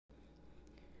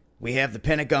We have the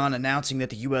Pentagon announcing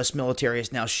that the U.S. military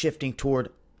is now shifting toward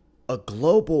a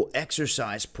global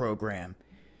exercise program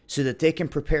so that they can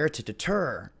prepare to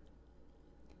deter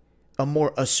a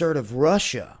more assertive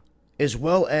Russia, as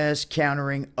well as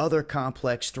countering other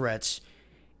complex threats.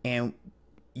 And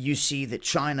you see that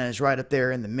China is right up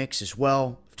there in the mix as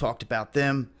well. I've talked about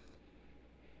them.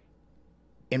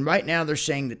 And right now they're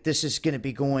saying that this is going to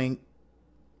be going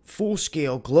full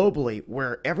scale globally,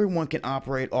 where everyone can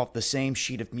operate off the same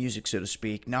sheet of music, so to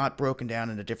speak, not broken down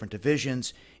into different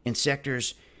divisions and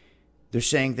sectors. They're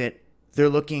saying that they're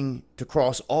looking to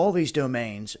cross all these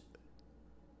domains,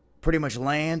 pretty much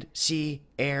land, sea,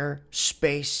 air,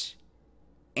 space,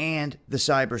 and the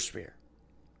cybersphere.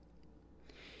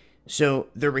 So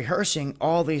they're rehearsing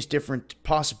all these different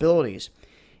possibilities.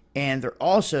 And they're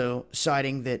also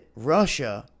citing that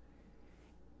Russia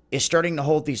is starting to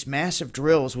hold these massive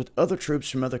drills with other troops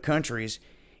from other countries,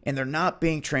 and they're not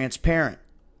being transparent.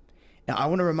 Now, I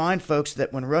want to remind folks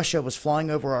that when Russia was flying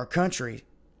over our country,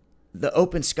 the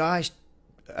Open Skies,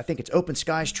 I think it's Open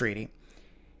Skies Treaty,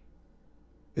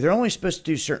 they're only supposed to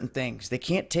do certain things. They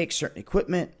can't take certain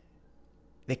equipment.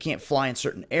 They can't fly in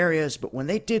certain areas. But when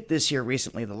they did this here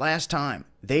recently, the last time,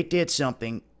 they did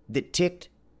something that ticked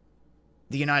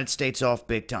the United States off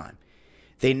big time.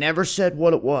 They never said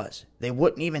what it was. They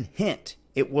wouldn't even hint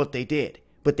at what they did.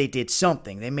 But they did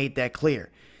something. They made that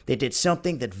clear. They did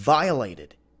something that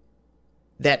violated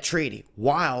that treaty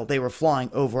while they were flying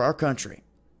over our country.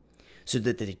 So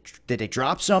did they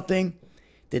drop something?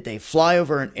 Did they fly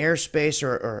over an airspace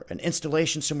or an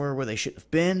installation somewhere where they shouldn't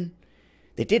have been?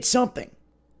 They did something.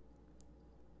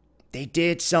 They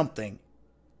did something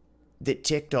that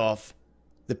ticked off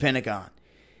the Pentagon.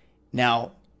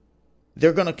 Now,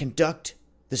 they're going to conduct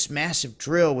this massive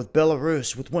drill with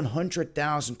Belarus with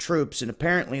 100,000 troops, and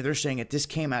apparently they're saying that this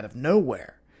came out of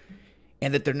nowhere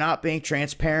and that they're not being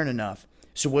transparent enough.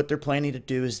 So what they're planning to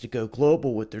do is to go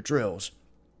global with their drills,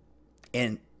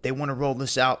 and they want to roll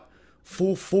this out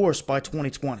full force by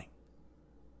 2020.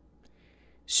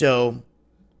 So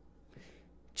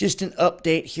just an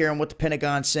update here on what the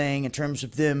Pentagon's saying in terms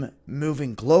of them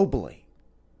moving globally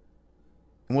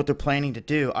and what they're planning to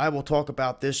do. I will talk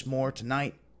about this more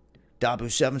tonight.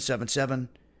 Dabu777,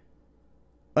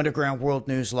 Underground World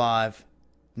News Live,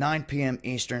 9 p.m.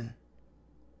 Eastern.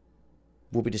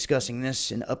 We'll be discussing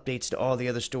this and updates to all the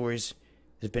other stories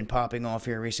that have been popping off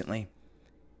here recently.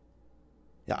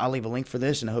 I'll leave a link for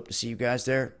this, and I hope to see you guys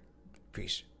there.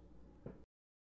 Peace.